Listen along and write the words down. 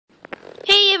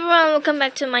everyone, welcome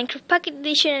back to Minecraft Pocket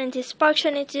Edition, and this is part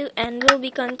 22, and we'll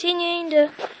be continuing the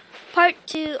part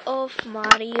 2 of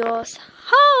Mario's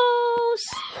house.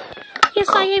 Yes,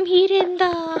 I am here in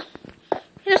the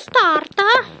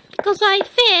starter because I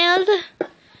failed,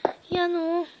 you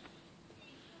know,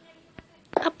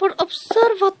 upper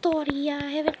observatory.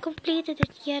 I haven't completed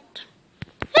it yet.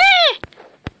 Hey!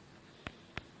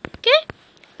 Okay,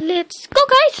 let's go,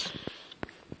 guys.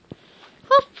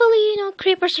 Hopefully, no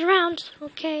creepers around.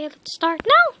 Okay, let's start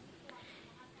now.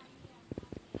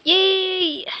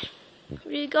 Yay!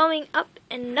 We're going up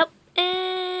and up and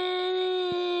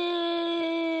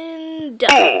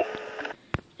up.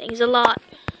 Thanks a lot.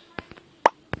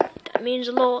 That means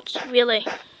a lot, really.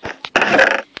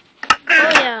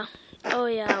 Oh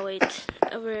yeah, wait.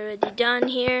 We're already done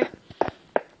here.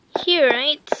 Here,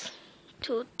 right?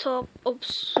 To top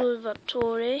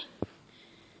observatory.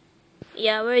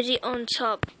 Yeah, where is it? On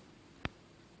top?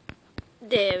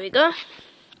 There we go.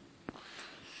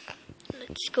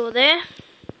 Let's go there.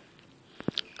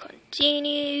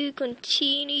 Continue,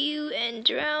 and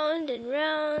round and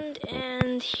round,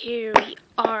 and here we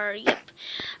are. Yep.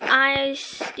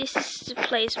 This is the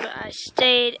place where I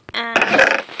stayed, and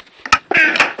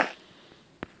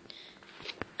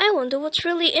I wonder what's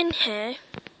really in here.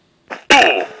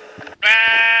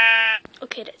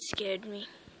 Okay, that scared me.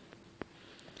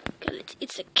 Okay,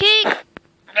 it's a cake.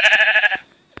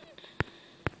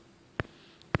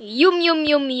 Yum yum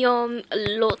yum yum. A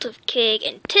lot of cake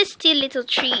and tasty little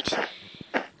treat.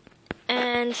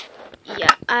 And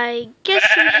yeah, I guess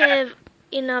we have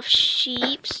enough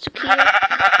sheep to kill.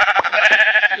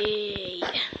 Yay!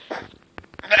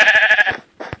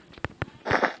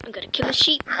 I'm gonna kill a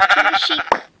sheep. I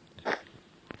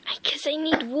guess I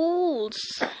need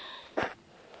walls.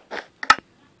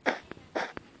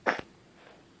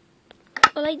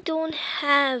 Well, I don't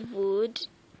have wood,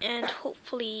 and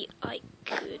hopefully I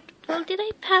could. Well, did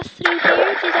I pass through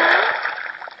here? Did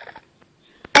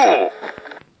I?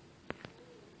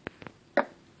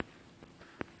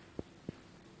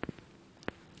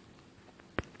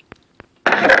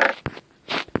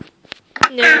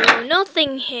 No,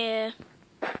 nothing here.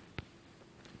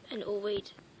 And oh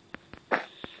wait.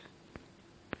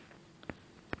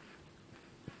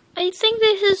 I think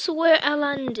this is where I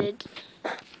landed.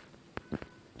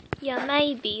 Yeah,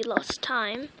 maybe last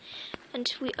time,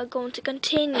 and we are going to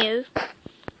continue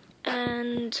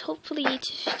and hopefully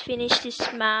to finish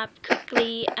this map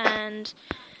quickly and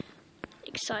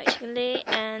excitingly,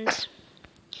 and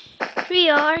we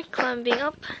are climbing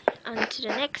up onto the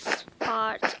next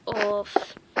part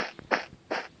of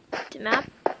the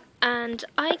map, and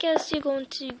I guess you're going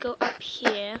to go up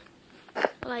here.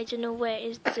 Well, I don't know where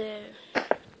is the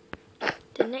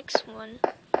next one.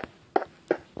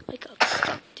 I got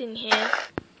stuck in here.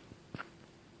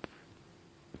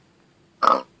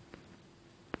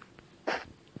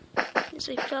 Yes,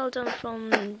 I fell down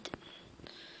from...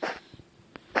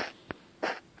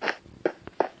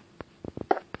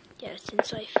 Yeah,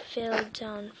 since I fell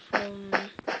down from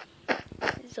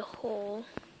the hole.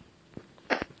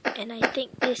 And I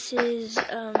think this is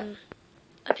a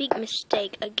big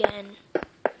mistake again.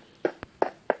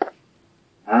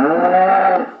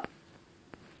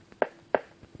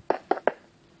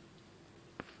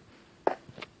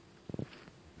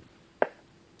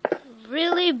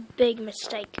 Really big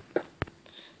mistake.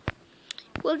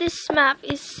 Well, this map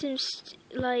seems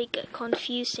like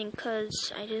confusing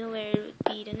because I don't know where it would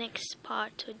be, the next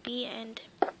part would be, and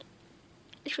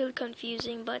it's really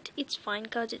confusing, but it's fine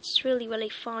because it's really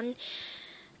fun,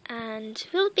 and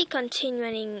we'll be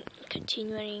continuing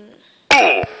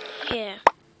here.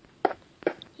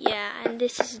 Yeah, and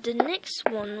this is the next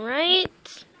one,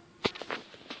 right?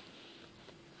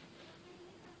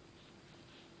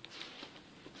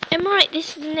 Am I right?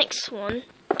 This is the next one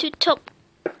to top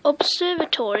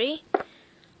observatory,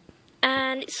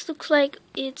 and it looks like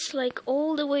it's like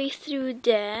all the way through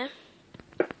there,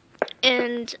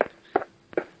 and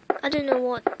I don't know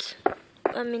where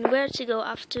to go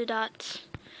after that.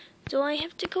 Do I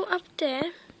have to go up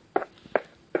there?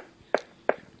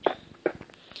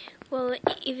 Well,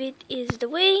 if it is the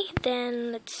way,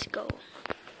 then let's go.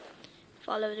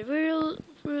 Follow the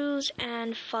rules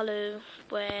and follow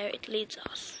where it leads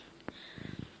us.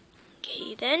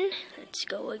 Okay, then let's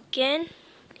go again.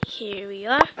 Here we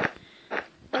are.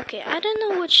 Okay, I don't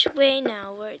know which way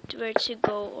now, where to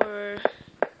go or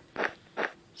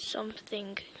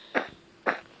something.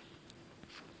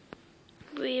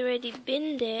 We already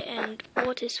been there, and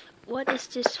what is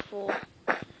this for?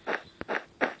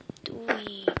 Do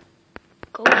we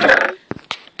go down?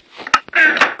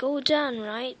 Go down,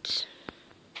 right?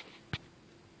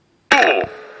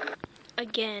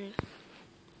 again.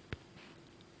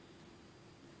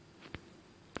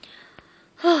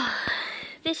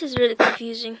 This is really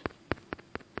confusing,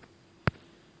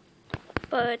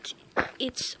 but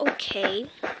it's okay.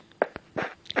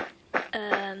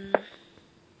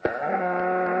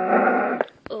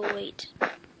 Oh wait.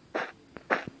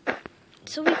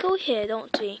 So we go here,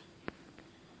 don't we?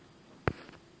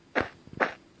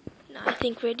 No, I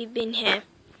think we've already been here.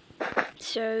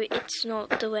 So it's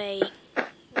not the way.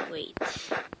 Wait.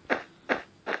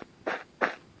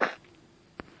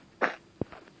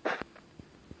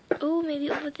 Oh, maybe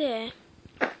over there.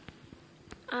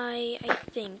 I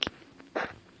think.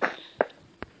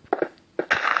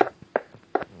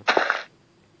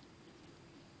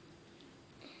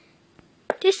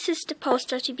 This is the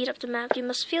poster to beat up the map. You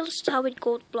must fill the star with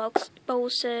gold blocks.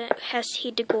 Bowser has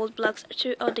hid the gold blocks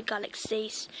throughout the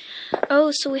galaxies.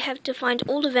 Oh, so we have to find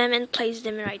all of them and place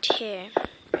them right here.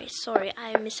 Right, sorry,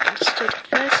 I misunderstood at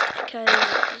first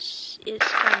because it's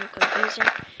kind of confusing.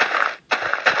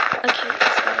 Okay,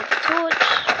 let's light the torch.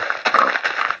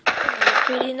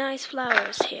 Pretty nice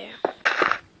flowers here.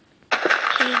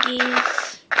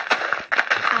 Piggies.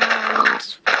 And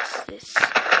what's this?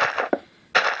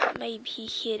 Maybe he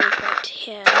hid it right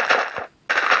here.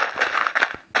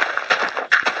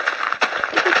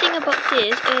 The good thing about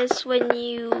this is when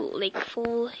you like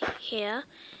fall here,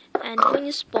 and when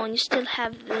you spawn, you still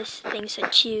have these things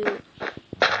that you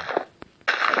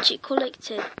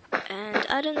collected. And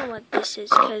I don't know what this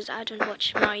is because I don't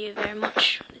watch Mario very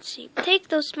much. Let's see. Take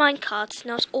those minecarts,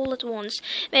 not all at once.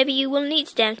 Maybe you will need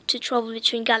them to travel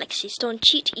between galaxies. Don't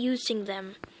cheat using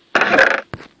them.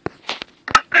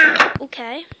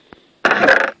 Okay.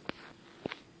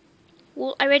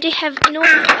 Well, I already have enough,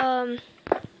 I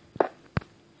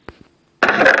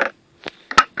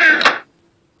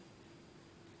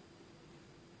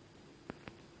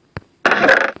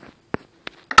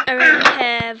already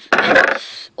have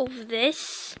enough of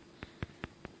this,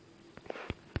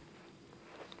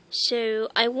 so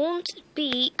I won't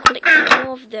be collecting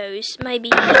more of those.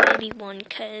 Maybe one,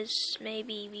 because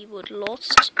maybe we would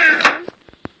lost some.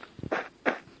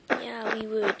 Yeah, we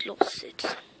would lost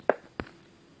it.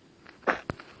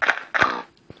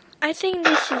 I think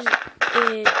this is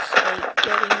it's like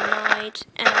getting night,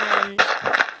 and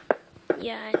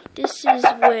yeah, this is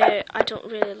where I don't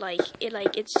really like it.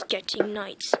 Like it's getting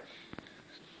night.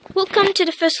 Welcome to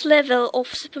the first level of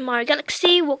Super Mario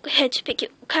Galaxy. Walk ahead to pick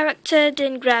your character,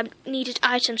 then grab needed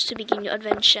items to begin your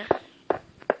adventure.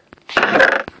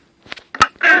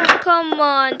 Oh, come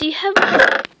on, do you have?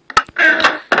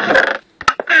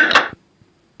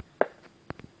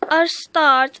 I'll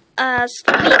start as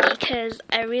Luigi because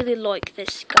I really like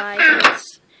this guy.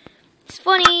 It's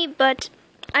funny, but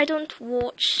I don't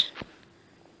watch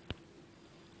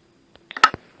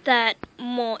that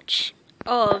much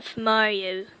of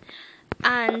Mario.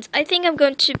 And I think I'm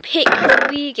going to pick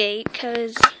Luigi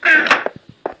because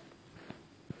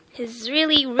he's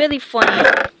really, really funny.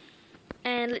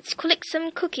 And let's collect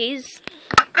some cookies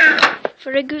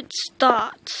for a good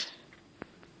start.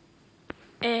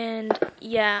 And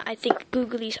yeah, I think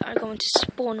googlies are going to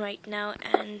spawn right now,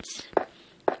 and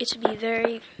it will be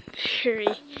very,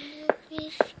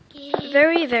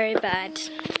 very, very bad.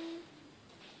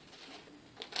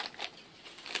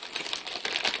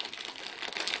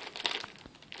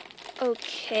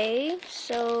 Okay,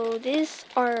 so these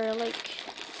are like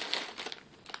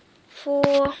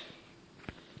 5.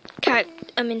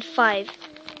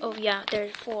 Oh yeah, there are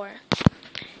 4.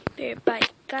 Be right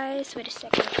back, guys. Wait a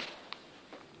second.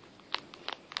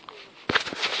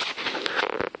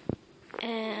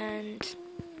 And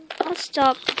I'll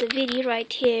stop the video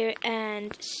right here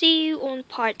and see you on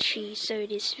part 3. So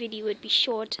this video would be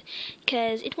short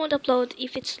because it won't upload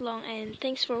if it's long. And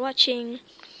thanks for watching.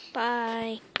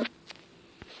 Bye.